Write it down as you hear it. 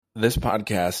This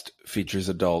podcast features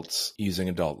adults using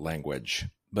adult language,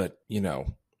 but, you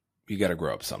gotta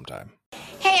grow up sometime.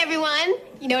 Hey everyone,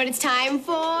 you know what it's time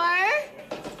for?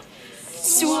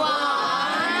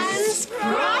 Swans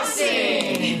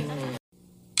Crossing!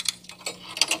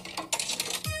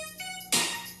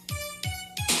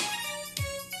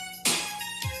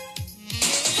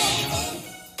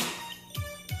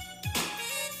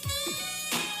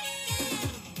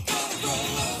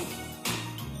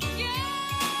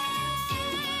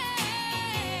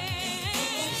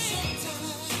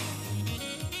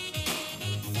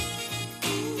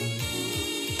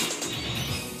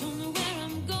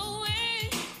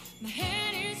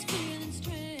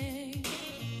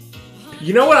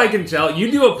 You know what I can tell?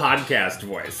 You do a podcast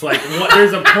voice. Like,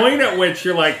 there's a point at which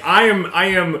you're like, I'm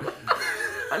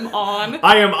on.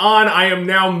 I am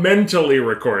now mentally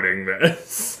recording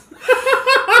this.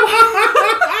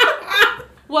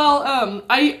 Well,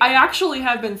 I actually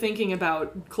have been thinking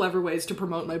about clever ways to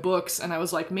promote my books, and I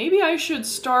was like, maybe I should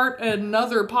start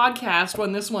another podcast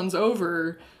when this one's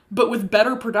over, but with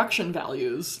better production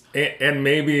values. And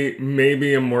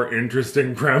maybe a more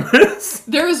interesting premise.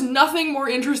 There is nothing more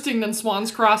interesting than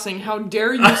Swans Crossing. How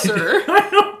dare you, sir?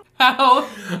 How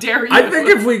dare you? I think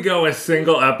if we go a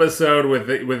single episode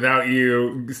without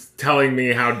you telling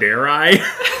me how dare I,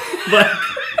 like...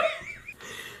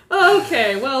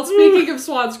 Okay, well, speaking of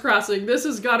Swans Crossing, this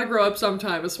has Gotta Grow Up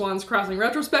Sometime, a Swans Crossing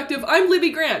retrospective. I'm Libby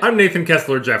Grant. I'm Nathan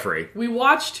Kessler-Jeffrey. We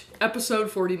watched episode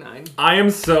 49. I am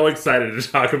so excited to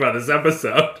talk about this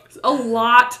episode. A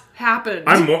lot happened.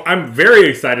 I'm very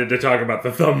excited to talk about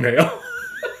the thumbnail.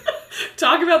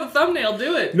 Talk about the thumbnail,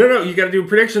 do it. No, you gotta do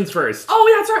predictions first.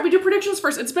 Oh, that's right, we do predictions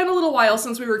first. It's been a little while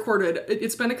since we recorded.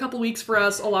 It's been a couple weeks for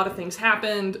us. A lot of things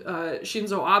happened.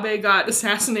 Shinzo Abe got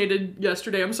assassinated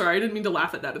yesterday. I'm sorry, I didn't mean to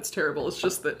laugh at that. It's terrible. It's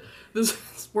just that this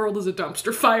world is a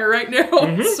dumpster fire right now.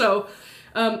 Mm-hmm. So,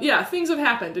 things have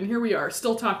happened, and here we are,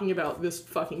 still talking about this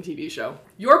fucking TV show.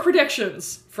 Your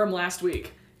predictions from last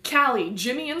week. Callie,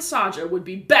 Jimmy, and Saja would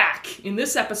be back in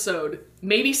this episode.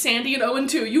 Maybe Sandy and Owen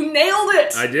too. You nailed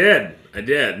it! I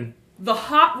did. The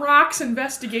Hot Rocks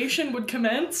investigation would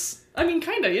commence. I mean,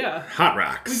 kinda, yeah. Hot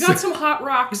Rocks. We got some Hot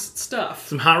Rocks stuff.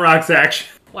 Some Hot Rocks action.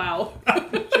 Wow.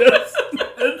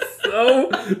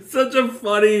 It's such a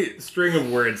funny string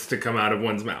of words to come out of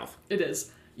one's mouth. It is.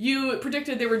 You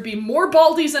predicted there would be more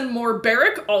Baldies and more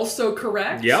Barrack, also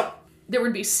correct. Yep. There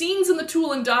would be scenes in the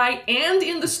Tool and Die and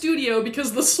in the studio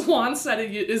because the Swan set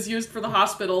is used for the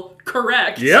hospital.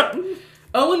 Correct. Yep.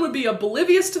 Owen would be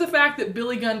oblivious to the fact that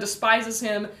Billy Gunn despises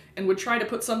him and would try to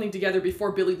put something together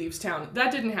before Billy leaves town.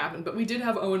 That didn't happen, but we did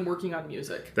have Owen working on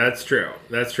music. That's true.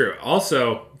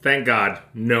 Also, thank God,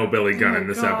 no Billy Gunn in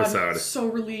this episode. So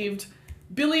relieved.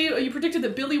 Billy, you predicted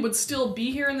that Billy would still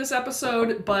be here in this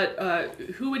episode, but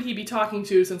who would he be talking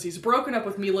to since he's broken up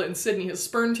with Mila and Sydney has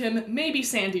spurned him? Maybe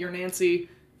Sandy or Nancy.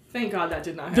 Thank God that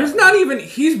did not happen.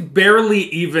 He's barely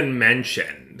even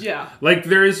mentioned. Yeah. Like,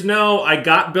 there's no, I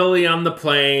got Billy on the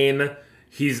plane,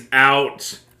 he's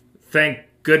out, thank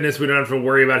goodness we don't have to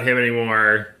worry about him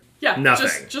anymore. Yeah,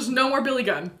 nothing. Just no more Billy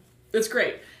Gunn. It's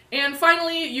great. And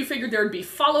finally, you figured there would be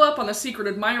follow-up on the secret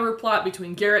admirer plot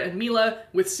between Garrett and Mila,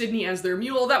 with Sydney as their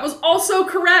mule. That was also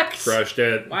correct! Crushed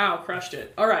it. Wow, crushed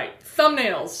it. Alright,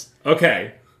 thumbnails.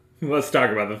 Okay, let's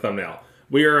talk about the thumbnail.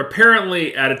 We are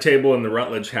apparently at a table in the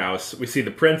Rutledge house. We see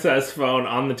the princess phone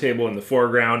on the table in the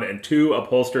foreground and two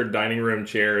upholstered dining room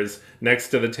chairs next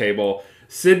to the table.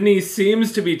 Sydney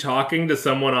seems to be talking to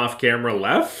someone off camera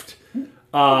left.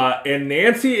 And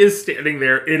Nancy is standing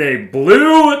there in a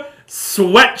blue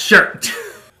sweatshirt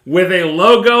with a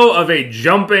logo of a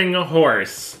jumping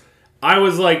horse. I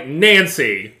was like,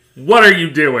 Nancy, what are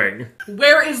you doing?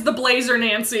 Where is the blazer,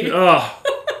 Nancy? Ugh.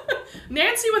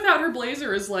 Nancy without her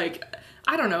blazer is like,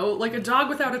 I don't know, like a dog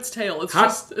without its tail.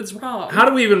 It's wrong. How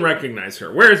do we even recognize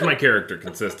her? Where is my character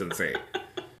consistency?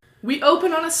 We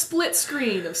open on a split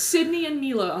screen of Sydney and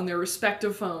Mila on their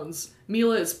respective phones.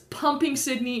 Mila is pumping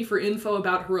Sydney for info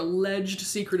about her alleged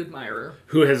secret admirer,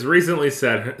 who has recently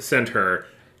sent her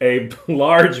a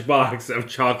large box of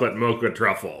chocolate mocha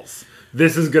truffles.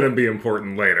 This is going to be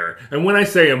important later. And when I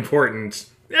say important,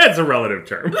 it's a relative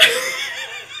term.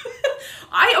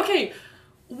 Okay,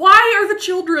 why are the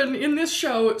children in this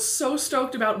show so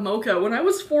stoked about mocha? When I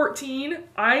was 14,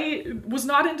 I was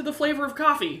not into the flavor of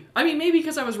coffee. I mean, maybe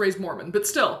because I was raised Mormon, but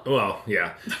still. Well,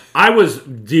 yeah. I was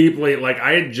deeply,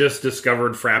 I had just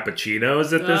discovered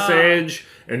Frappuccinos at this age,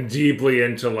 and deeply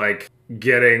into,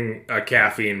 getting a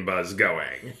caffeine buzz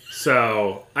going.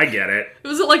 So, I get it.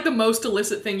 Was it, the most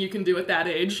illicit thing you can do at that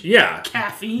age? Yeah.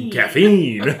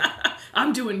 Caffeine.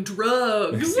 I'm doing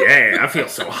drugs. Yeah, I feel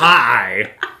so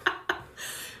high.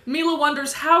 Mila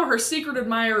wonders how her secret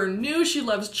admirer knew she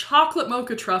loves chocolate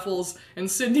mocha truffles, and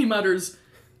Sydney mutters,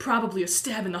 probably a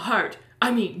stab in the heart.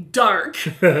 I mean, dark.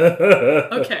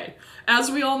 Okay,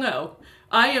 as we all know,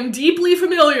 I am deeply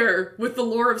familiar with the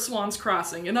lore of Swan's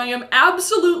Crossing, and I am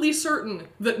absolutely certain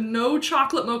that no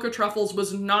chocolate mocha truffles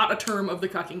was not a term of the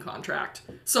cucking contract.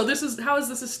 So how is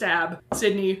this a stab,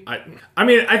 Sydney? I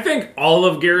mean, I think all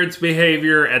of Garrett's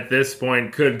behavior at this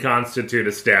point could constitute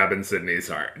a stab in Sydney's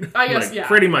heart. I guess, yeah.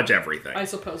 Pretty much everything. I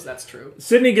suppose that's true.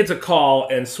 Sydney gets a call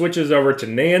and switches over to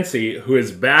Nancy, who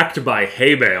is backed by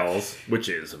hay bales, which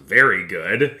is very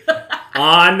good,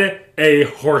 on a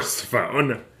horse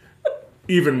phone.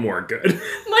 Even more good.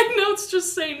 My notes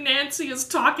just say Nancy is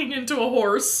talking into a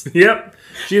horse. Yep.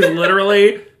 She's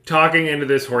literally talking into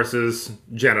this horse's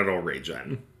genital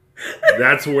region.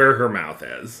 That's where her mouth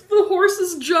is. The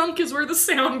horse's junk is where the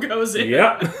sound goes in.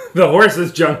 Yep. The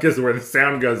horse's junk is where the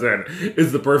sound goes in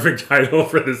is the perfect title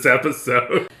for this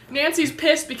episode. Nancy's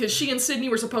pissed because she and Sydney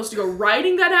were supposed to go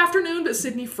riding that afternoon, but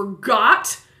Sydney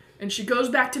forgot. And she goes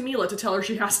back to Mila to tell her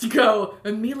she has to go.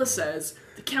 And Mila says,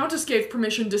 the Countess gave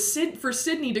permission for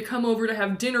Sydney to come over to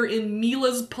have dinner in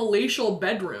Mila's palatial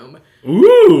bedroom.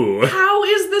 Ooh! How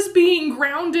is this being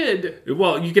grounded?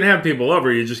 Well, you can have people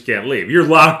over, you just can't leave. You're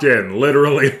locked in.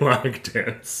 Literally locked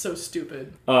in. So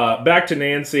stupid. Back to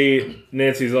Nancy.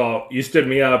 Nancy's all, you stood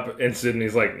me up. And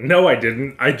Sydney's like, no, I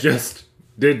didn't. I just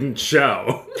didn't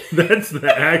show. That's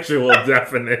the actual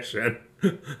definition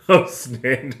of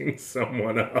standing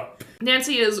someone up.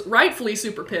 Nancy is rightfully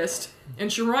super pissed,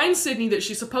 and she reminds Sydney that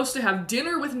she's supposed to have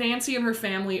dinner with Nancy and her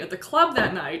family at the club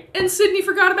that night, and Sydney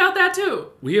forgot about that too.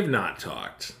 We have not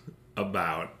talked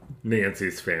about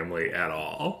Nancy's family at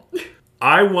all.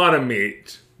 I want to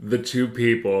meet the two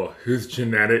people whose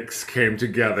genetics came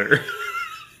together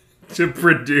to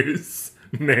produce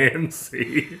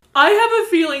Nancy. I have a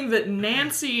feeling that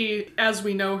Nancy, as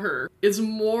we know her, is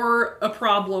more a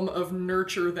problem of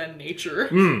nurture than nature.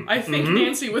 I think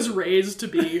Nancy was raised to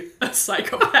be a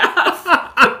psychopath.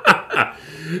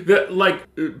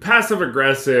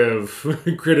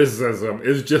 Passive-aggressive criticism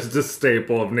is just a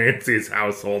staple of Nancy's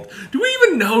household. Do we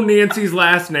even know Nancy's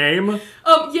last name?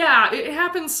 Yeah, it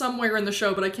happens somewhere in the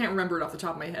show, but I can't remember it off the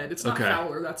top of my head. It's not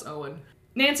Fowler, that's Owen.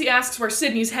 Nancy asks where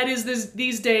Sydney's head is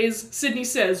these days. Sydney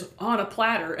says, on a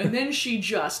platter, and then she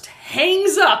just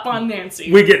hangs up on Nancy.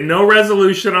 We get no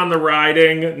resolution on the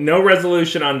riding, no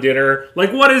resolution on dinner.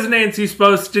 Like, what is Nancy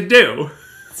supposed to do?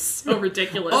 So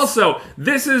ridiculous. Also,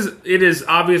 it is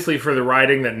obviously for the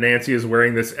riding that Nancy is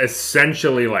wearing this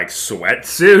essentially like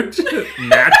sweatsuit,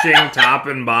 matching top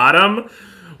and bottom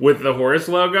with the horse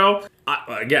logo.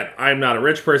 Again, I'm not a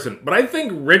rich person, but I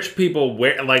think rich people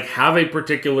have a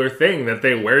particular thing that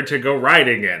they wear to go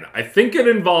riding in. I think it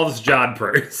involves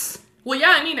jodhpurs. Well,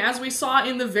 yeah, I mean, as we saw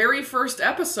in the very first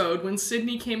episode, when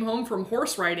Sydney came home from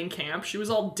horse riding camp, she was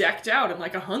all decked out in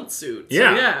like a hunt suit. So,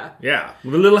 yeah,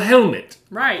 with a little helmet.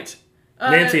 Right.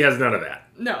 Nancy has none of that.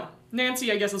 No.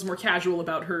 Nancy, I guess, is more casual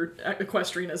about her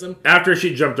equestrianism. After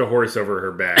she jumped a horse over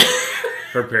her back,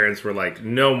 her parents were like,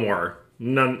 no more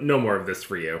of this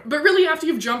for you. But really, after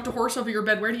you've jumped a horse over your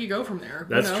bed, where do you go from there?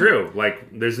 That's true.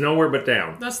 Like, there's nowhere but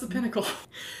down. That's the pinnacle.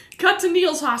 Cut to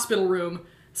Neil's hospital room.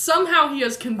 Somehow he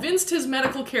has convinced his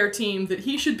medical care team that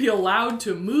he should be allowed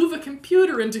to move a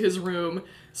computer into his room.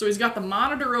 So he's got the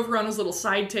monitor over on his little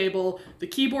side table, the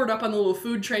keyboard up on the little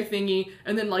food tray thingy,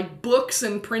 and then like books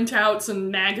and printouts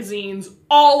and magazines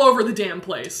all over the damn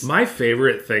place. My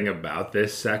favorite thing about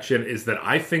this section is that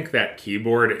I think that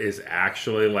keyboard is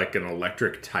actually like an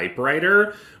electric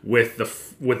typewriter with the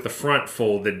front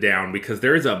folded down, because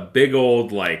there is a big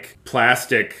old like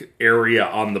plastic area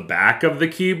on the back of the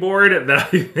keyboard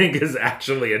that I think is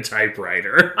actually a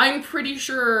typewriter. I'm pretty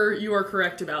sure you are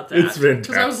correct about that. It's fantastic.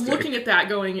 Because I was looking at that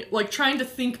going, like trying to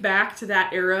think back to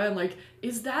that era and like,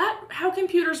 is that how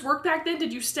computers worked back then?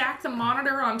 Did you stack the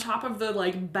monitor on top of the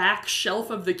like back shelf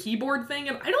of the keyboard thing?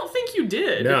 And I don't think you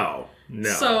did. No.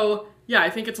 So yeah, I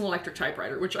think it's an electric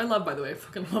typewriter, which I love, by the way. I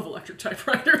fucking love electric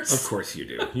typewriters. Of course you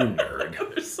do. You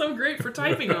nerd. They're so great for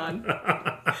typing on.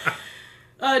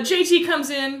 JT comes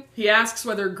in. He asks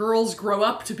whether girls grow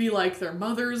up to be like their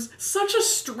mothers. Such a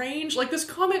strange, like this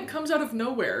comment comes out of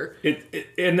nowhere.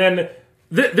 And then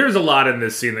there's a lot in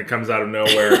this scene that comes out of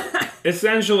nowhere.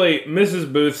 Essentially,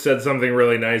 Mrs. Booth said something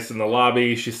really nice in the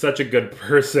lobby. She's such a good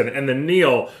person. And then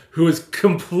Neil, who is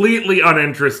completely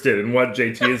uninterested in what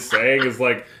JT is saying, is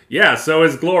like, yeah, so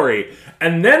is Glory.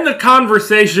 And then the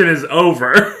conversation is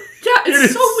over. Yeah,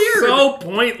 it's so weird. So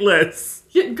pointless.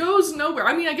 It goes nowhere.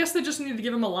 I mean, I guess they just needed to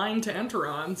give him a line to enter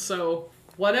on, so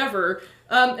whatever.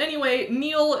 Anyway,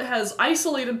 Neil has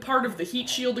isolated part of the heat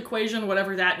shield equation,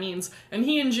 whatever that means, and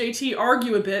he and JT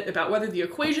argue a bit about whether the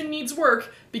equation needs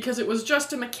work because it was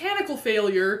just a mechanical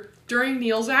failure during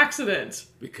Neil's accident.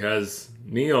 Because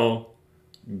Neil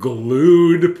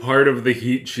glued part of the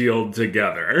heat shield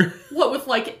together. What, with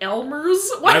like Elmer's?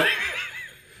 What?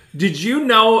 Did you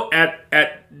know at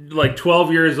like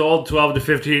 12 years old, 12 to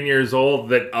 15 years old,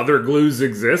 that other glues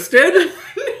existed?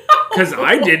 Because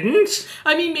I didn't.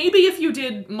 I mean, maybe if you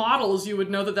did models, you would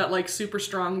know that like super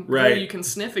strong glue Right. you can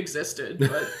sniff existed,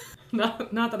 but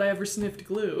not that I ever sniffed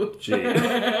glue. Gee.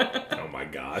 Oh my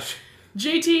gosh.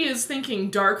 JT is thinking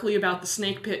darkly about the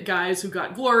Snake Pit guys who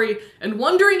got glory and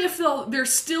wondering if they're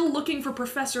still looking for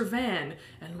Professor Van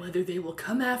and whether they will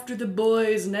come after the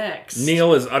boys next.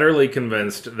 Neil is utterly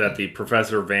convinced that the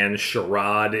Professor Van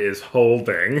charade is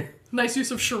holding. Nice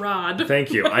use of charade.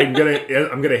 Thank you. I'm gonna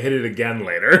hit it again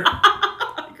later.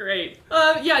 Great.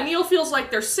 Yeah, Neil feels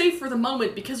like they're safe for the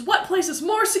moment because what place is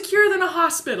more secure than a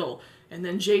hospital? And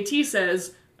then JT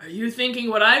says, "Are you thinking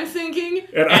what I'm thinking?"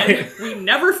 And we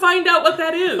never find out what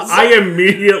that is. I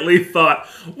immediately thought,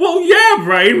 well, yeah,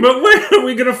 Brain, but where are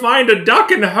we gonna find a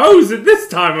duck and hose at this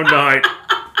time of night?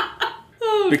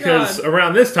 Oh, Because God.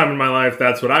 around this time in my life,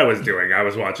 that's what I was doing. I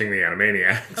was watching the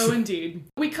Animaniacs. Oh, indeed.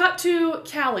 We cut to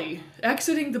Callie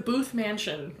exiting the Booth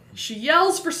mansion. She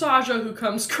yells for Saja, who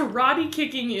comes karate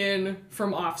kicking in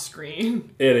from off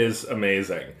screen. It is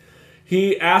amazing.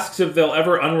 He asks if they'll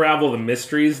ever unravel the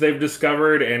mysteries they've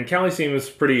discovered, and Callie seems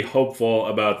pretty hopeful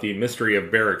about the mystery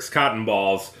of Barrick's cotton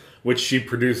balls, which she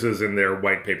produces in their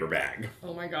white paper bag.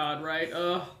 Oh my God, right?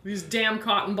 Ugh, these damn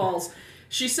cotton balls.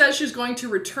 She says she's going to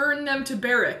return them to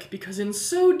Barrick because in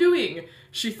so doing,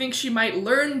 she thinks she might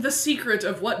learn the secret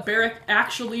of what Barrick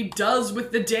actually does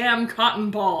with the damn cotton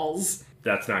balls.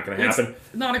 That's not going to happen.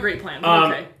 It's not a great plan,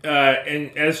 but okay.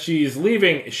 And as she's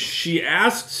leaving, she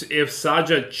asks if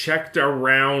Saja checked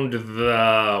around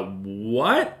the...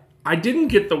 what? I didn't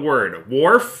get the word.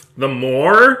 Wharf? The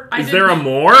moor? Is there a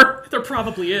moor? There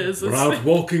probably is. We're out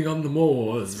walking on the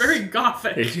moors. It's very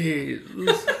gothic. It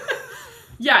is.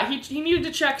 Yeah, he needed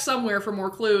to check somewhere for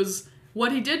more clues.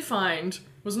 What he did find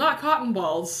was not cotton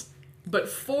balls, but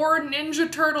 4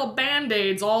 Ninja Turtle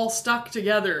Band-Aids all stuck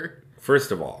together.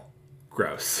 First of all,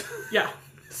 gross. Yeah.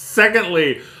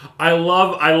 Secondly, I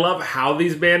love how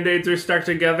these Band-Aids are stuck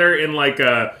together in like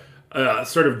a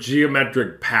sort of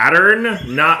geometric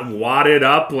pattern, not wadded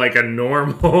up like a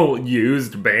normal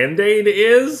used Band-Aid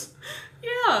is.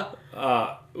 Yeah.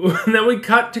 And then we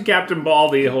cut to Captain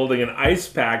Baldy holding an ice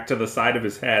pack to the side of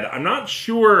his head. I'm not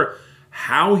sure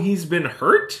how he's been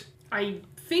hurt. I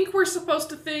think we're supposed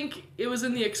to think it was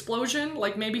in the explosion,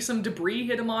 like maybe some debris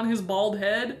hit him on his bald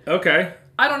head. Okay.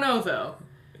 I don't know, though.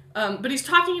 But he's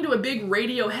talking into a big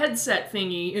radio headset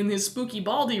thingy in his spooky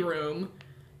Baldy room,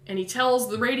 and he tells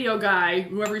the radio guy,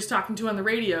 whoever he's talking to on the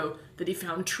radio, that he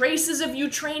found traces of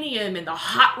Utranium in the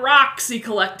hot rocks he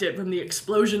collected from the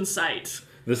explosion site.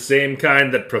 The same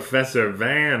kind that Professor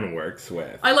Van works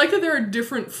with. I like that there are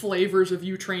different flavors of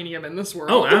Utranium in this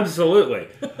world. Oh, absolutely.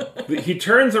 He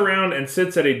turns around and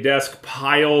sits at a desk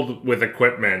piled with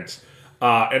equipment.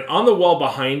 And on the wall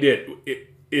behind it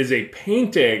is a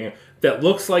painting that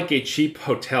looks like a cheap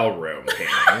hotel room painting.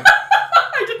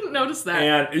 I didn't notice that.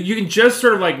 And you can just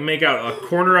sort of like make out a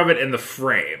corner of it in the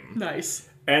frame. Nice.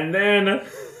 And then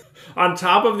on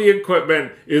top of the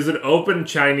equipment is an open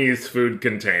Chinese food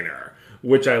container,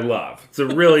 which I love. It's a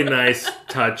really nice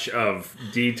touch of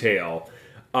detail.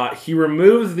 He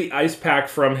removes the ice pack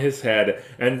from his head,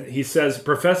 and he says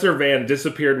Professor Van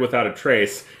disappeared without a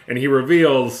trace, and he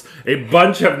reveals a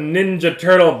bunch of Ninja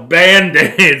Turtle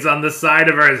Band-Aids on the side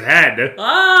of his head.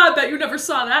 I bet you never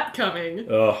saw that coming.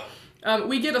 Ugh.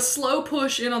 We get a slow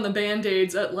push in on the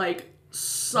Band-Aids at, like,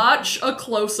 such a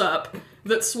close-up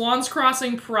that Swan's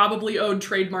Crossing probably owed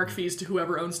trademark fees to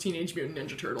whoever owns Teenage Mutant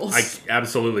Ninja Turtles.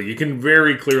 Absolutely. You can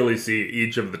very clearly see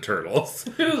each of the turtles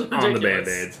on the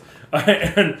Band-Aids.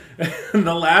 And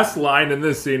the last line in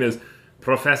this scene is,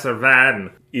 Professor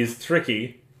Van is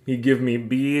tricky. He give me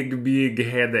big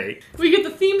headache. We get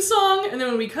the theme song, and then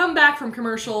when we come back from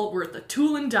commercial, we're at the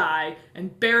Tool and Die,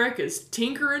 and Barrick is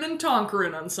tinkering and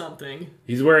tonkering on something.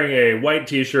 He's wearing a white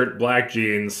t-shirt, black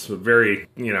jeans, very,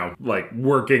 like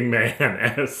working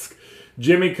man-esque.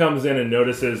 Jimmy comes in and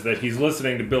notices that he's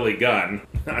listening to Billy Gunn.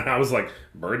 And I was like,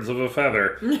 birds of a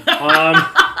feather.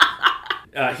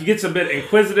 He gets a bit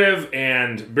inquisitive,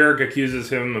 and Barrick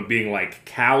accuses him of being like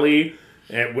Callie.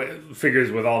 And figures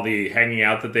with all the hanging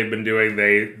out that they've been doing,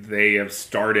 they have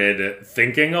started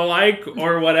thinking alike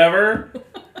or whatever.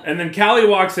 And then Callie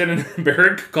walks in, and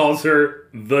Barrick calls her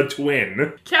the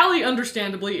twin. Callie,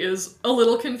 understandably, is a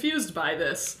little confused by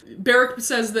this. Barrick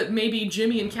says that maybe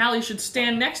Jimmy and Callie should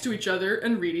stand next to each other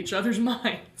and read each other's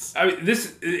minds. I mean,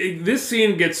 this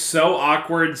scene gets so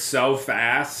awkward so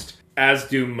fast, as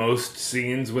do most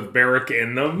scenes with Barrick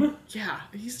in them. Yeah,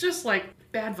 he's just like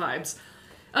bad vibes.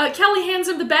 Callie hands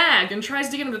him the bag and tries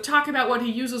to get him to talk about what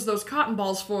he uses those cotton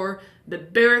balls for,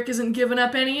 but Barrick isn't giving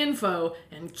up any info,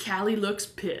 and Callie looks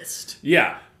pissed.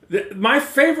 Yeah. My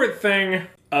favorite thing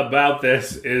about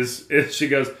this is she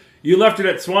goes, "You left it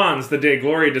at Swan's the day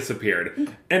Glory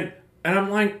disappeared." And I'm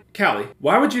like, Callie,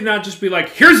 why would you not just be like,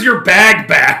 "Here's your bag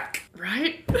back"?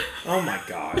 Right? Oh my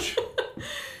gosh.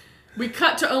 We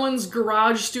cut to Owen's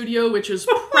garage studio, which is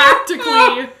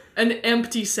practically an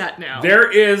empty set now.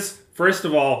 There is, first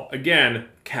of all, again,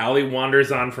 Callie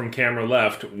wanders on from camera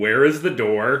left. Where is the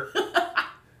door?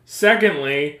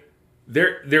 Secondly,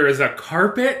 there is a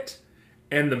carpet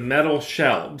and the metal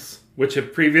shelves, which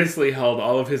have previously held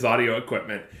all of his audio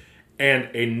equipment, and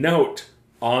a note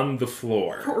on the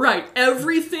floor. Right.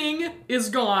 Everything is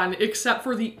gone except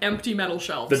for the empty metal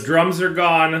shelves. The drums are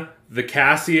gone. The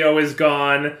Casio is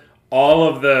gone. All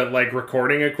of the,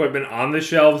 recording equipment on the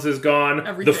shelves is gone.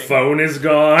 Everything. The phone is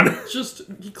gone. Just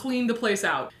clean the place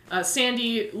out.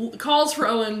 Sandy calls for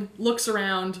Owen, looks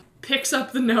around, picks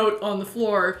up the note on the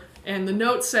floor, and the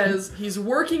note says he's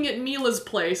working at Mila's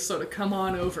place, so to come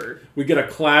on over. We get a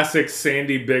classic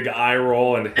Sandy big eye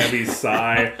roll and heavy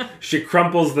sigh. She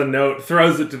crumples the note,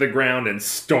 throws it to the ground, and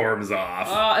storms off.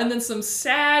 And then some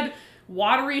sad,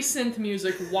 watery synth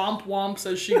music womp womps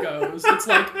as she goes. It's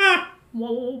like...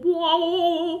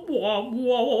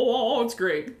 It's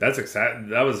great. That's exciting.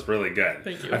 That was really good.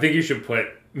 Thank you. I think you should put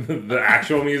the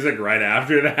actual music right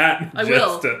after that. I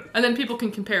will. And then people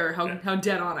can compare how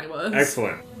dead on I was.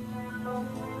 Excellent.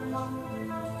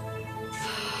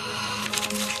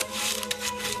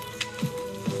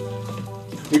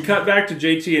 We cut back to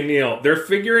JT and Neil. They're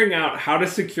figuring out how to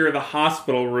secure the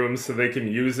hospital room so they can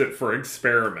use it for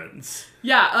experiments.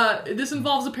 Yeah, this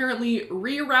involves apparently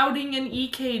rerouting an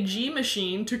EKG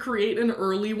machine to create an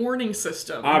early warning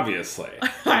system. Obviously.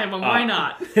 Why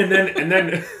not? And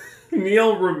then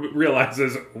Neil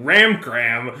realizes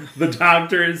Ramcram, the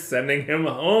doctor, is sending him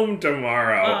home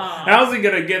tomorrow. How's he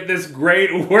gonna get this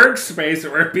great workspace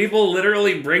where people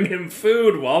literally bring him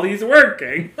food while he's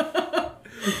working?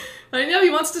 I know, he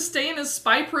wants to stay in his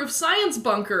spy-proof science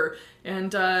bunker.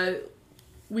 And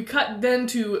we cut then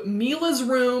to Mila's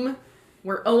room,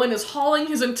 where Owen is hauling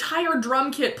his entire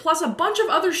drum kit, plus a bunch of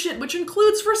other shit, which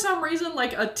includes, for some reason,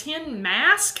 like a tin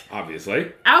mask.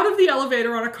 Obviously. Out of the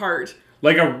elevator on a cart.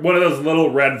 Like one of those little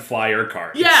red flyer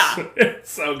carts. Yeah. It's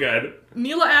so good.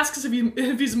 Mila asks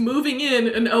if he's moving in,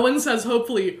 and Owen says,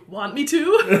 hopefully, want me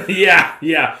to?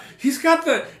 Yeah. He's got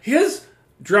his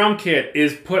drum kit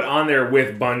is put on there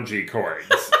with bungee cords.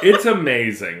 It's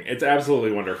amazing. It's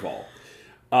absolutely wonderful.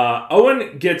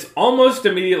 Owen gets almost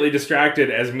immediately distracted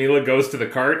as Mila goes to the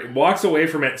cart, walks away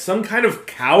from it. Some kind of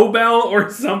cowbell or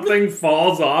something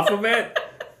falls off of it.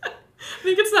 I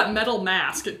think it's that metal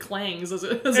mask. It clangs as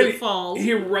it falls.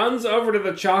 He runs over to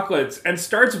the chocolates and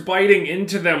starts biting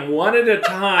into them one at a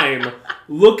time,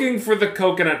 looking for the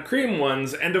coconut cream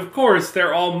ones, and of course,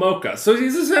 they're all mocha. So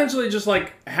he's essentially just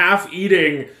half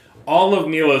eating all of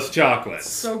Mila's chocolates.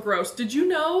 So gross. Did you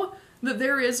know that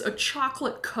there is a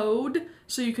chocolate code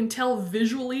so you can tell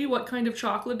visually what kind of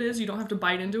chocolate it is? You don't have to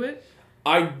bite into it?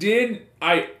 I think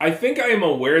I am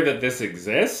aware that this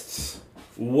exists.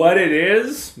 What it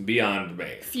is, beyond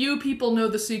me. Few people know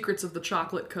the secrets of the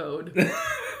chocolate code.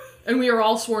 And we are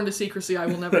all sworn to secrecy, I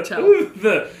will never tell.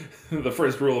 The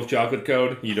first rule of chocolate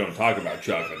code, you don't talk about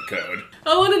chocolate code.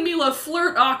 Owen and Mila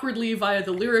flirt awkwardly via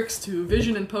the lyrics to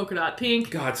Vision and Polka Dot Pink.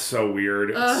 God, so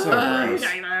weird. It's so gross.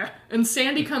 And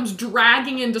Sandy comes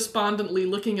dragging in despondently,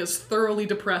 looking as thoroughly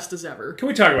depressed as ever. Can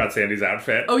we talk about Sandy's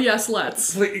outfit? Oh yes,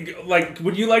 let's.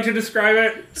 Would you like to describe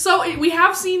it? So, we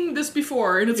have seen this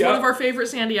before, and it's one of our favorite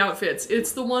Sandy outfits.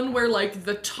 It's the one where,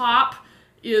 the top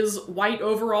is white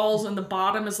overalls and the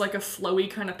bottom is like a flowy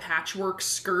kind of patchwork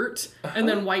skirt and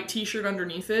then white t-shirt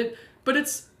underneath it. But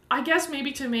it's, I guess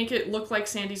maybe to make it look like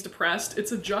Sandy's depressed,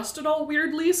 it's adjusted all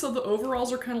weirdly so the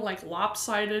overalls are kind of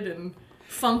lopsided and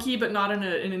funky but not in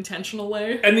an intentional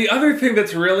way. And the other thing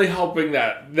that's really helping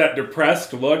that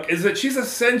depressed look is that she's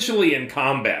essentially in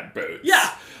combat boots.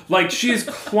 Yeah. She's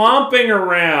clomping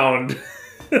around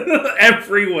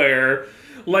everywhere.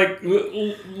 Like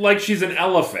she's an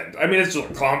elephant. I mean, it's just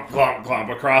clomp, clomp,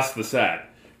 clomp across the set.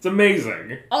 It's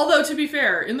amazing. Although, to be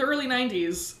fair, in the early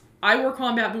 90s, I wore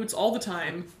combat boots all the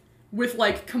time. with,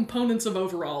 like, components of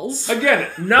overalls. Again,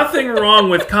 nothing wrong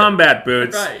with combat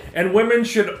boots, Right. and women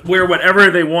should wear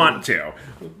whatever they want to.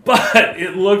 But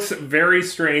it looks very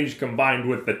strange combined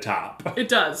with the top. It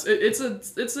does. It's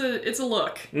a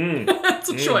look. It's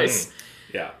a choice.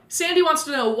 Yeah. Sandy wants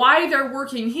to know why they're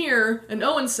working here, and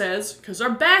Owen says, because our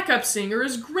backup singer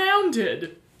is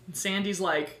grounded. And Sandy's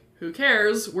like, who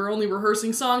cares? We're only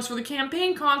rehearsing songs for the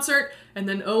campaign concert. And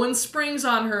then Owen springs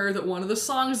on her that one of the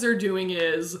songs they're doing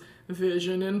is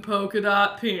Vision in Polka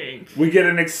Dot Pink. We get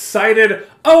an excited,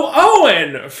 "Oh,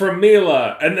 Owen!" from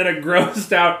Mila, and then a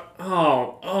grossed out,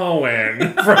 "Oh,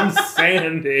 Owen!" from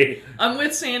Sandy. I'm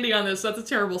with Sandy on this. That's a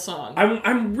terrible song.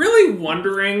 I'm really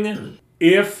wondering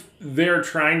if they're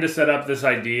trying to set up this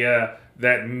idea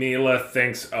that Mila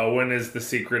thinks Owen is the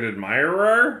secret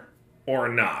admirer, or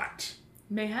not.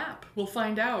 Mayhap. We'll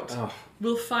find out. Oh.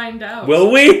 We'll find out. Will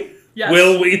we? Yes.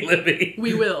 Will we, Libby?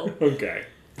 We will. Okay.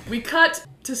 We cut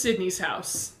to Sydney's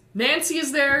house. Nancy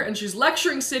is there, and she's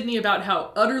lecturing Sydney about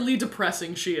how utterly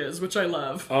depressing she is, which I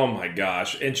love. Oh my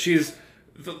gosh. And she's,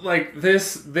 like,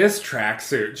 this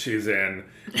tracksuit she's in,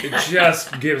 it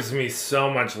just gives me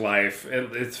so much life.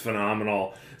 It's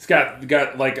phenomenal. It's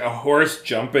got like a horse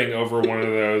jumping over one of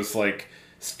those, like,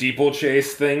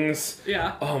 steeplechase things.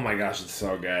 Yeah. Oh my gosh, it's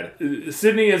so good.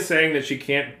 Sydney is saying that she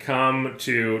can't come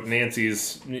to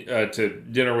to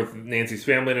dinner with Nancy's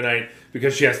family tonight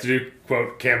because she has to do,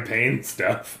 quote, campaign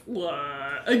stuff.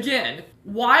 Again,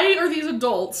 why are these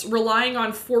adults relying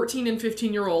on 14 and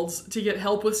 15-year-olds to get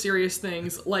help with serious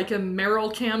things like a Merrill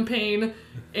campaign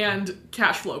and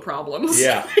cash flow problems?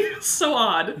 Yeah. So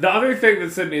odd. The other thing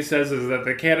that Sydney says is that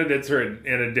the candidates are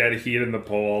in a dead heat in the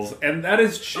polls, and that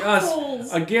is just,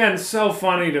 again, so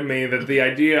funny to me that the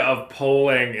idea of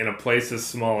polling in a place as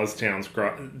small as Swans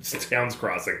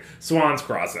Crossing.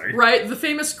 Right? The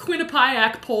famous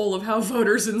Quinnipiac poll of how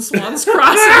voters in Swans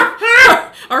Crossing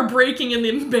are breaking in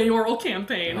the mayoral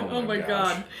campaign. Oh my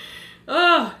god.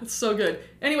 Oh, it's so good.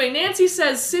 Anyway, Nancy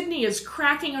says Sydney is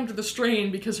cracking under the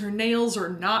strain because her nails are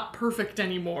not perfect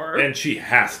anymore. And she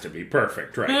has to be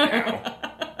perfect right now.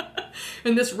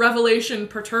 And this revelation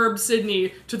perturbs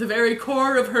Sydney to the very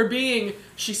core of her being.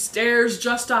 She stares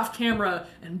just off camera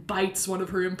and bites one of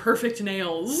her imperfect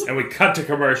nails. And we cut to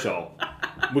commercial.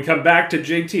 We come back to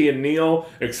JT and Neil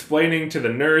explaining to the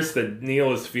nurse that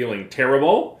Neil is feeling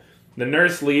terrible. The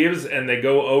nurse leaves, and they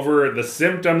go over the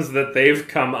symptoms that they've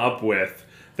come up with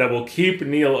that will keep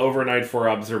Neil overnight for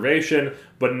observation,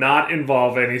 but not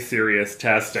involve any serious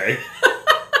testing.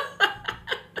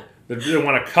 They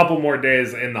want a couple more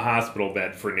days in the hospital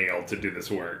bed for Neil to do this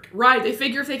work. Right, they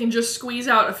figure if they can just squeeze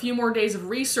out a few more days of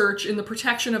research in the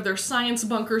protection of their science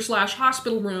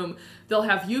bunker/hospital room, they'll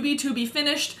have UB2B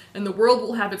finished, and the world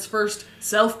will have its first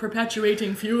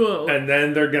self-perpetuating fuel. And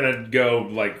then they're gonna go,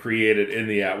 like, create it in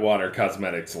the Atwater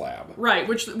Cosmetics lab. Right,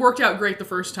 which worked out great the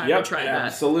first time we tried that.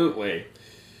 Absolutely.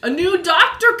 A new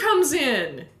doctor comes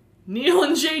in! Neil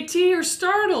and JT are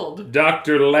startled.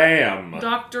 Dr. Lamb.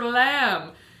 Dr.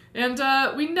 Lamb. And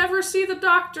we never see the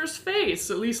doctor's face,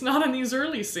 at least not in these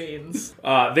early scenes.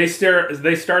 They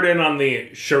start in on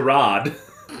the charade.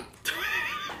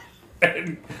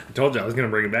 And I told you I was going to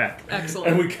bring it back. Excellent.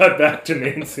 And we cut back to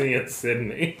Nancy and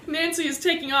Sydney. Nancy is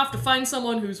taking off to find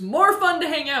someone who's more fun to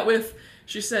hang out with.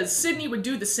 She says Sydney would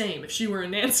do the same if she were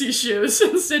in Nancy's shoes.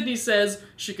 And Sydney says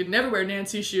she could never wear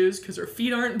Nancy's shoes because her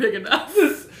feet aren't big enough.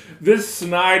 This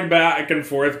snide back and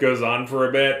forth goes on for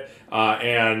a bit.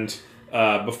 And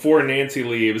before Nancy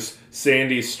leaves,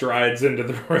 Sandy strides into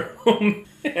the room.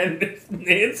 And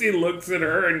Nancy looks at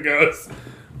her and goes,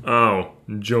 "Oh,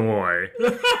 joy."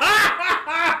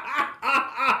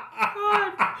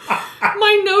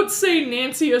 My notes say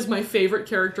Nancy is my favorite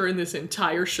character in this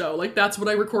entire show. Like, that's what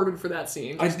I recorded for that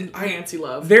scene. Nancy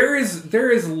love. There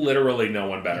is literally no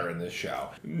one better in this show.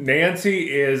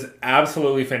 Nancy is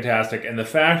absolutely fantastic, and the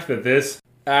fact that this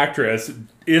actress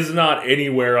is not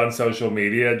anywhere on social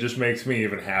media just makes me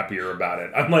even happier about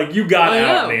it. I'm like, you got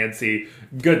out, Nancy.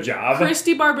 Good job.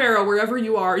 Christy Barbero, wherever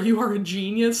you are a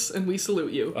genius, and we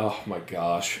salute you. Oh my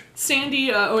gosh.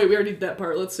 Sandy, oh wait, we already did that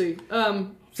part. Let's see.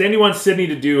 Sandy wants Sydney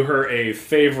to do her a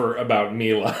favor about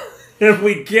Mila. And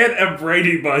we get a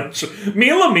Brady Bunch.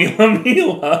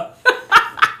 Mila.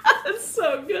 That's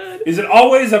so good. Is it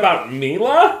always about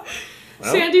Mila?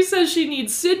 Well, Sandy says she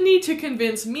needs Sydney to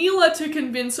convince Mila to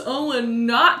convince Owen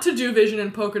not to do Vision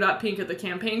and Polka Dot Pink at the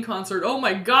campaign concert. Oh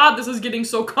my god, this is getting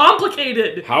so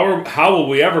complicated. How will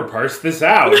we ever parse this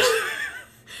out?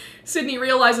 Sydney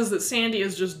realizes that Sandy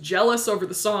is just jealous over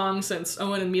the song since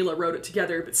Owen and Mila wrote it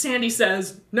together, but Sandy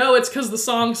says, no, it's because the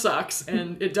song sucks,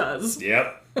 and it does.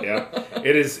 Yep.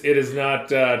 It is not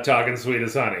talking sweet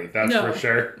as honey, that's for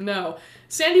sure. No.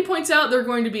 Sandy points out there are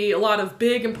going to be a lot of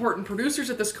big, important producers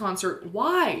at this concert.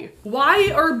 Why? Why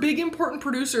are big, important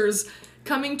producers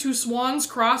coming to Swan's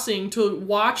Crossing to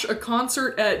watch a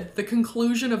concert at the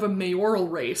conclusion of a mayoral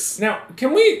race? Now,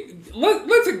 can we...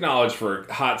 Let's acknowledge for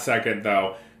a hot second,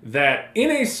 though, that in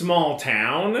a small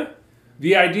town,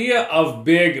 the idea of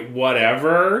big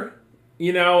whatever...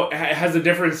 has a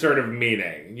different sort of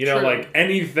meaning. True. Like,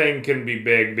 anything can be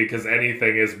big because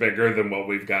anything is bigger than what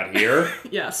we've got here.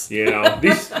 Yes.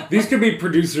 These could be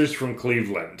producers from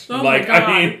Cleveland. Oh my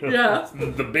God. Yeah.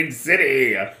 The big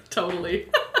city. Totally.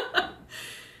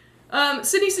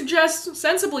 Sydney suggests,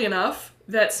 sensibly enough,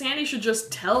 that Sandy should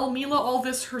just tell Mila all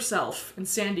this herself. And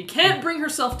Sandy can't bring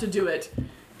herself to do it.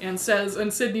 And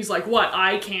Sydney's like, what,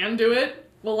 I can do it?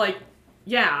 Well,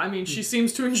 yeah, I mean, she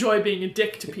seems to enjoy being a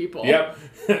dick to people. Yep.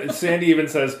 Sandy even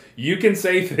says, you can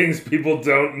say things people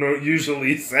don't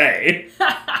usually say.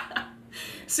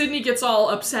 Sydney gets all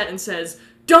upset and says,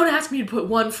 don't ask me to put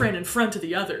one friend in front of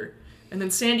the other. And then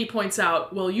Sandy points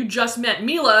out, well, you just met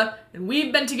Mila, and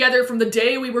we've been together from the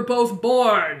day we were both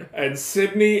born. And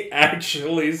Sydney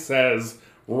actually says,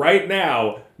 right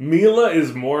now, Mila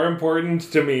is more important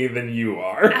to me than you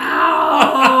are.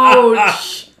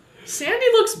 Ouch! Sandy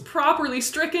looks properly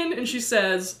stricken, and she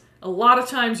says, a lot of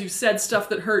times you've said stuff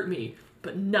that hurt me,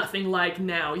 but nothing like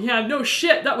now. Yeah, no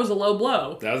shit, that was a low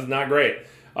blow. That was not great.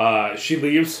 She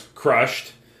leaves,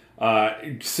 crushed.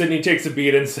 Sydney takes a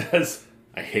beat and says,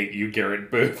 I hate you, Garrett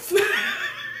Booth.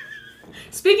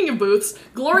 Speaking of Booths,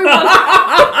 Glory wanders...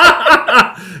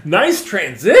 Nice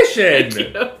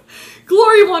transition!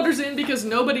 Glory wanders in because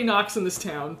nobody knocks in this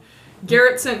town.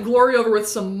 Garrett sent Glory over with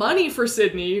some money for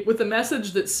Sydney, with the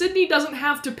message that Sydney doesn't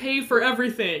have to pay for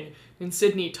everything. And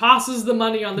Sydney tosses the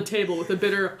money on the table with a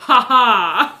bitter,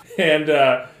 ha-ha! And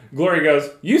Glory goes,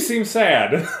 you seem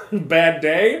sad. Bad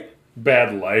day?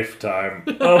 Bad lifetime.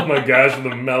 Oh my gosh,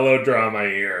 the melodrama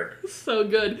here. So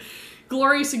good.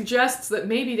 Glory suggests that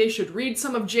maybe they should read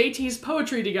some of JT's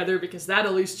poetry together because that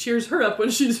at least cheers her up when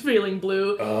she's feeling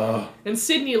blue. And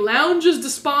Sydney lounges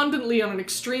despondently on an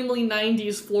extremely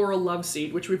 90s floral love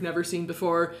seat, which we've never seen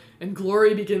before, and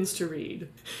Glory begins to read.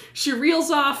 She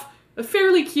reels off a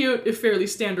fairly cute, if fairly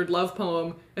standard love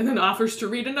poem, and then offers to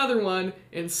read another one,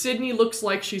 and Sydney looks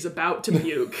like she's about to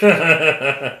puke.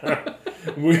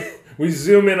 We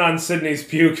zoom in on Sydney's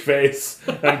puke face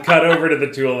and cut over to the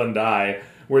Tool and Die,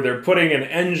 where they're putting an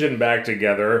engine back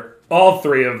together, all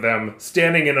three of them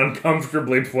standing in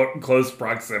uncomfortably close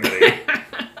proximity.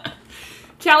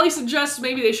 Callie suggests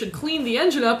maybe they should clean the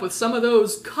engine up with some of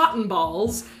those cotton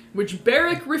balls, which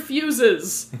Barrick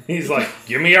refuses. He's like,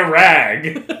 give me a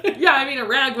rag. Yeah, I mean, a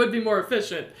rag would be more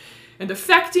efficient. And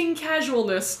affecting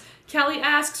casualness, Callie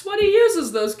asks what he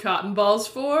uses those cotton balls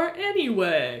for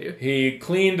anyway. He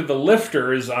cleaned the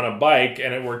lifters on a bike,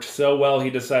 and it worked so well he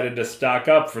decided to stock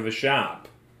up for the shop.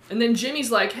 And then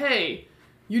Jimmy's like, hey,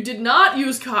 you did not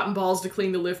use cotton balls to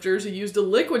clean the lifters, you used a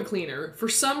liquid cleaner. For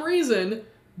some reason,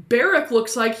 Barrick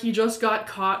looks like he just got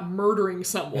caught murdering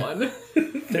someone.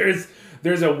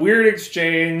 There's a weird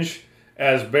exchange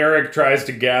as Barrick tries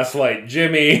to gaslight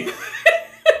Jimmy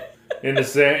into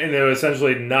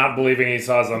essentially not believing he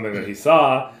saw something that he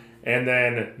saw. And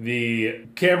then the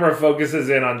camera focuses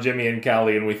in on Jimmy and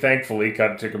Callie, and we thankfully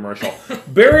cut to commercial.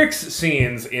 Barrick's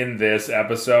scenes in this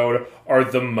episode are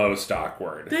the most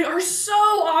awkward. They are so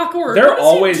awkward. They're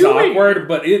always awkward,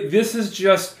 but this is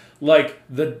just, like,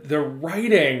 the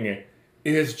writing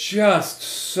is just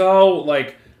so,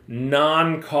 like,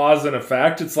 non-cause and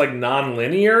effect. It's, like,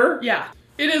 non-linear. Yeah.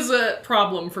 It is a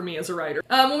problem for me as a writer.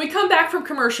 When we come back from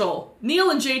commercial,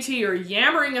 Neil and JT are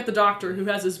yammering at the doctor, who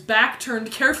has his back turned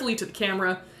carefully to the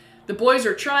camera. The boys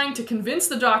are trying to convince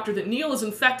the doctor that Neil is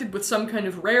infected with some kind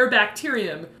of rare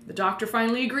bacterium. The doctor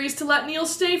finally agrees to let Neil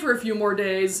stay for a few more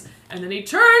days, and then he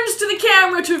turns to the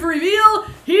camera to reveal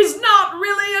he's not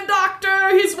really a doctor!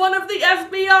 He's one of the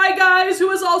FBI guys who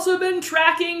has also been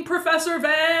tracking Professor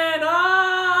Van.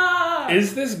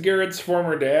 Is this Garrett's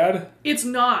former dad? It's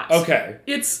not. Okay.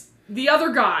 It's the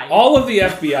other guy. All of the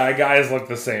FBI guys look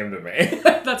the same to me.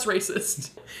 That's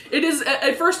racist. It is.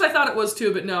 At first I thought it was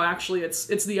too, but no, actually it's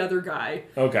the other guy.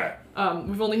 Okay.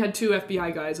 We've only had 2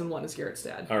 FBI guys, and one is Garrett's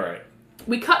dad. All right.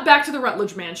 We cut back to the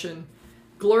Rutledge mansion.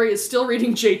 Gloria is still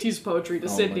reading JT's poetry to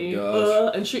Sydney,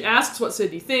 and she asks what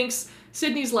Sydney thinks.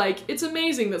 Sydney's like, it's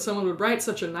amazing that someone would write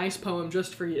such a nice poem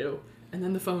just for you. And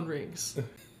then the phone rings.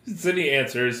 Sydney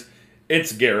answers,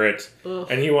 It's Garrett, Ugh.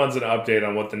 and he wants an update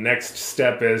on what the next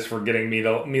step is for getting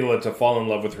Mila to fall in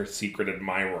love with her secret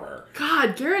admirer.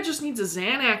 God, Garrett just needs a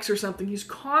Xanax or something. He's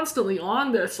constantly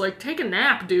on this. Like, take a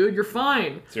nap, dude. You're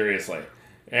fine. Seriously.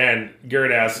 And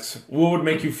Garrett asks, what would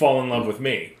make you fall in love with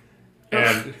me?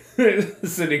 And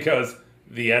Sydney goes,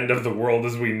 the end of the world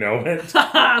as we know it.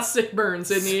 Haha, sick burn,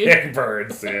 Sydney. Sick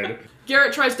bird, Sid.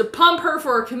 Garrett tries to pump her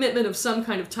for a commitment of some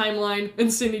kind of timeline,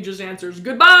 and Sydney just answers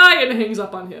goodbye and hangs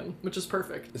up on him, which is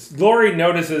perfect. Lori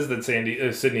notices that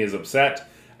Sydney is upset,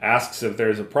 asks if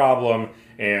there's a problem,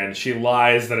 and she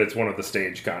lies that it's one of the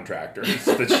stage contractors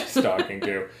that she's talking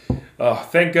to. Oh,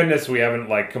 thank goodness we haven't,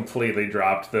 like, completely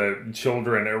dropped the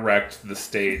children erect the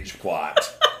stage plot.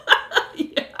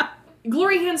 Yeah.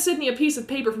 Glory hands Sydney a piece of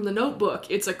paper from the notebook.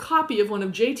 It's a copy of one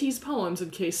of JT's poems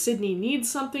in case Sydney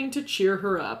needs something to cheer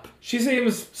her up. She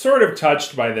seems sort of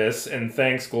touched by this and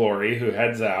thanks Glory, who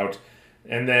heads out.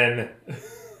 And then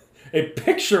a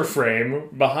picture frame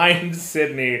behind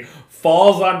Sydney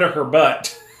falls onto her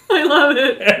butt. I love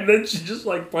it. And then she just,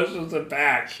 like, pushes it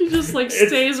back. She just, like,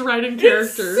 stays right in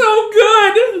character. It's so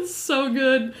good! It's so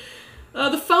good.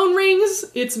 The phone rings.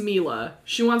 It's Mila.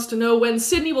 She wants to know when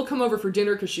Sydney will come over for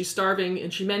dinner because she's starving,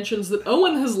 and she mentions that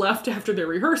Owen has left after their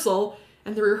rehearsal,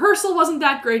 and the rehearsal wasn't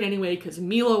that great anyway because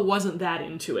Mila wasn't that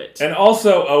into it. And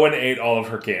also, Owen ate all of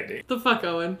her candy. The fuck,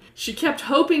 Owen. She kept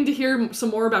hoping to hear some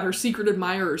more about her secret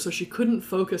admirer, so she couldn't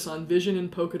focus on Vision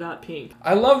and Polka Dot Pink.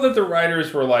 I love that the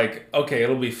writers were like, okay,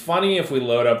 it'll be funny if we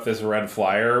load up this red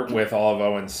flyer with all of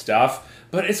Owen's stuff,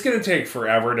 but it's going to take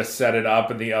forever to set it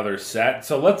up in the other set,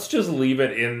 so let's just leave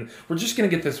it in. We're just going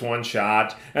to get this one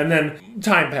shot, and then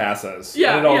time passes, and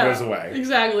it all goes away.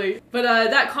 Exactly. But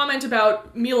that comment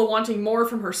about Mila wanting more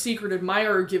from her secret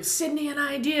admirer gives Sydney an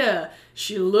idea.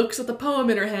 She looks at the poem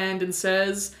in her hand and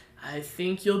says, I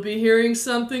think you'll be hearing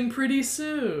something pretty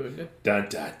soon. Dun,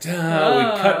 dun,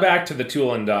 dun. We cut back to the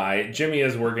Tool and Die. Jimmy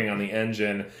is working on the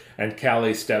engine, and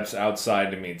Callie steps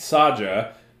outside to meet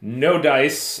Saja. No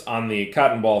dice on the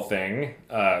cotton ball thing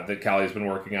that Callie's been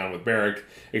working on with Barrick,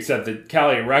 except that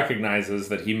Callie recognizes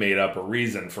that he made up a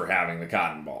reason for having the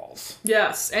cotton balls.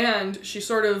 Yes, and she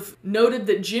sort of noted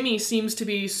that Jimmy seems to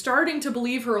be starting to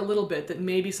believe her a little bit, that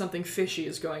maybe something fishy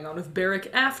is going on with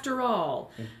Barrick after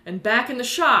all. And back in the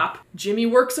shop, Jimmy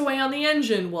works away on the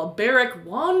engine while Barrick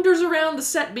wanders around the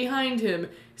set behind him,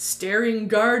 staring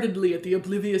guardedly at the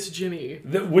oblivious Jimmy.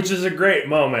 Which is a great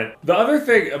moment. The other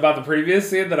thing about the previous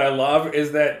scene that I love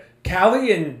is that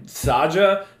Callie and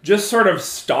Saja just sort of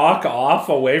stalk off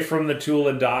away from the Tool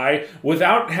and Die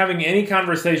without having any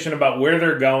conversation about where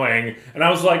they're going. And I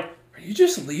was like, are you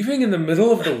just leaving in the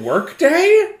middle of the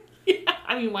workday? Yeah,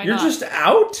 I mean, why You're not? You're just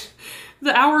out?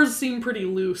 The hours seem pretty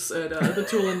loose at the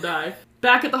Tool and Die.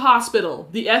 Back at the hospital,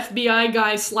 the FBI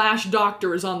guy /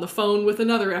 doctor is on the phone with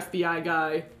another FBI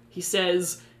guy. He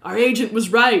says, our agent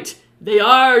was right. They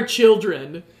are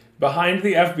children. Behind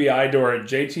the FBI door,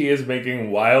 JT is making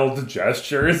wild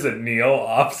gestures at Neil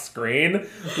off screen.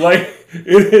 Like,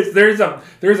 there's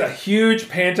a huge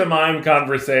pantomime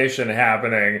conversation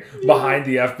happening behind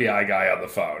the FBI guy on the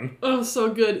phone. Oh,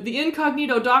 so good. The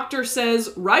incognito doctor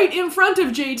says, right in front of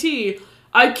JT,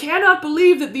 I cannot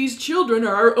believe that these children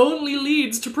are our only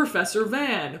leads to Professor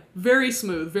Van. Very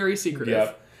smooth, very secretive.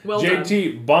 Yep. Well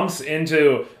JT done. Bumps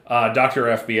into Dr.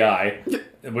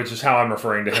 FBI, which is how I'm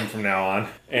referring to him from now on,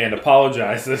 and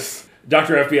apologizes.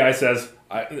 Dr. FBI says,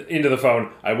 into the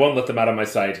phone, I won't let them out of my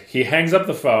sight. He hangs up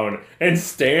the phone and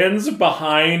stands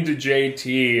behind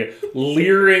JT,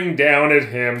 leering down at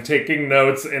him, taking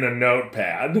notes in a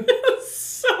notepad.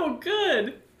 So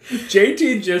good.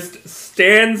 JT just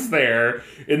stands there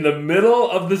in the middle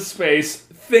of the space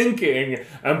thinking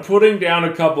and putting down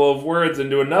a couple of words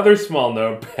into another small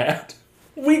notepad.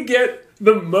 We get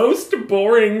the most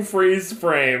boring freeze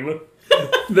frame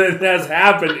that has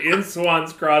happened in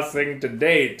Swan's Crossing to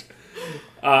date.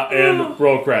 And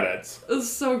roll credits. It's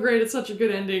so great. It's such a good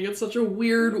ending. It's such a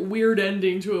weird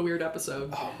ending to a weird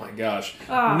episode. Oh my gosh.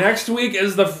 Next week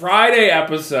is the Friday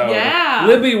episode. Yeah.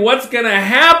 Libby, what's gonna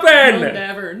happen? Oh,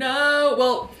 never. No.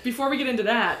 Well, before we get into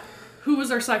that, who was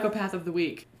our psychopath of the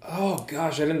week? Oh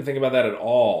gosh, I didn't think about that at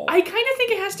all. I kind of think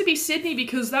it has to be Sydney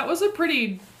because that was a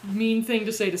pretty mean thing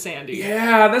to say to Sandy.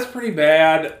 Yeah, that's pretty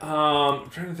bad. I'm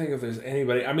trying to think if there's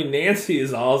anybody. I mean, Nancy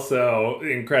is also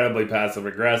incredibly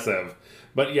passive-aggressive.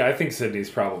 But yeah, I think Sydney's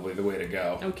probably the way to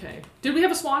go. Okay. Did we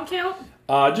have a swan count?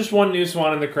 Just one new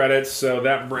swan in the credits, so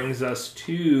that brings us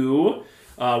to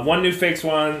one new fake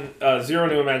swan, 0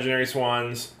 new imaginary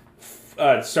swans.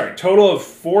 Total of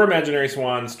 4 imaginary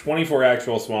swans, 24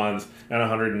 actual swans, and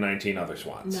 119 other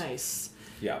swans. Nice.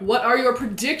 Yeah. What are your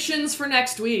predictions for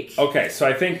next week? Okay, so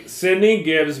I think Sydney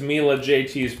gives Mila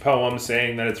JT's poem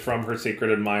saying that it's from her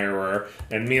secret admirer,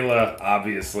 and Mila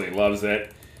obviously loves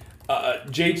it.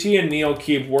 JT and Neil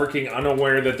keep working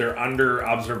unaware that they're under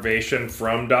observation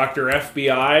from Dr.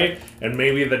 FBI, and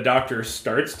maybe the doctor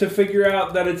starts to figure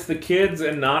out that it's the kids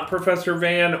and not Professor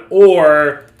Van,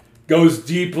 or goes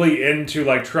deeply into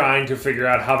like trying to figure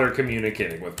out how they're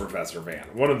communicating with Professor Van.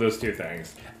 One of those two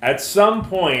things. At some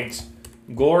point,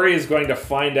 Glory is going to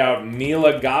find out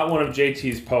Mila got one of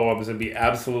JT's poems and be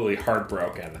absolutely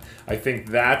heartbroken. I think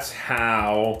that's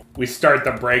how we start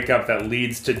the breakup that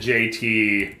leads to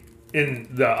JT in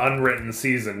the unwritten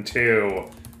season 2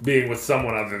 being with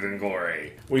someone other than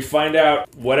Glory. We find out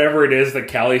whatever it is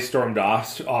that Callie stormed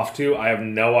off to, I have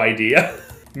no idea.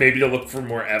 Maybe to look for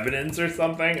more evidence or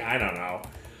something. I don't know.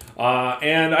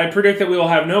 And I predict that we will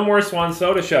have no more Swan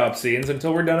Soda Shop scenes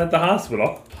until we're done at the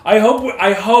hospital. I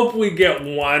hope we get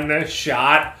one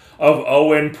shot of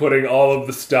Owen putting all of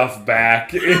the stuff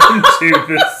back into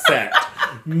the set.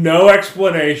 No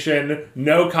explanation,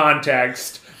 no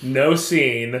context, no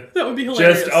scene. That would be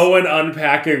hilarious. Just Owen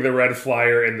unpacking the red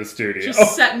flyer in the studio.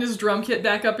 Just setting his drum kit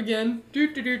back up again.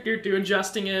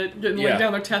 Adjusting it, getting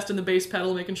down there, testing the bass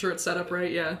pedal, making sure it's set up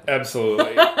right, yeah.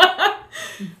 Absolutely.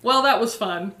 Well, that was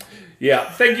fun. Yeah,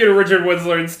 thank you to Richard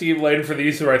Winsler and Steve Lane for the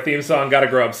use of our theme song, Gotta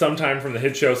Grow Up Sometime, from the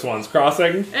hit show Swan's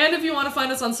Crossing. And if you want to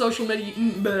find us on social media...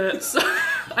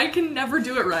 I can never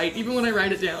do it right, even when I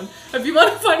write it down. If you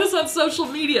want to find us on social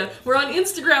media, we're on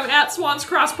Instagram at Swans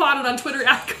Cross Pod and on Twitter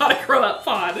at Gotta Grow Up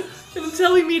Pod. And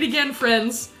until we meet again,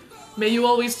 friends, may you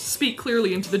always speak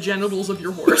clearly into the genitals of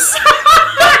your horse.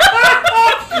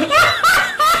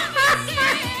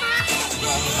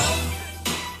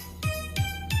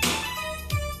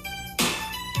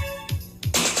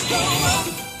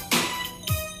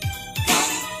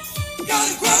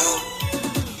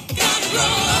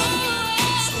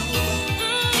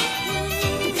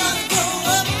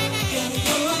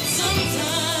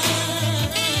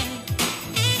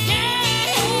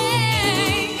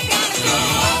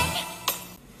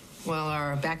 Well,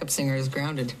 our backup singer is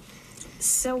grounded.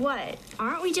 So what?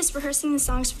 Aren't we just rehearsing the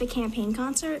songs for the campaign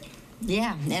concert?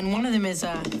 Yeah, and one of them is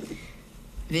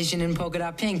Vision in Polka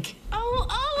Dot Pink. Oh,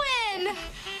 Owen!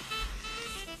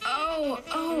 Oh,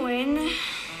 Owen.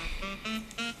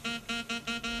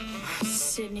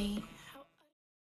 Sydney.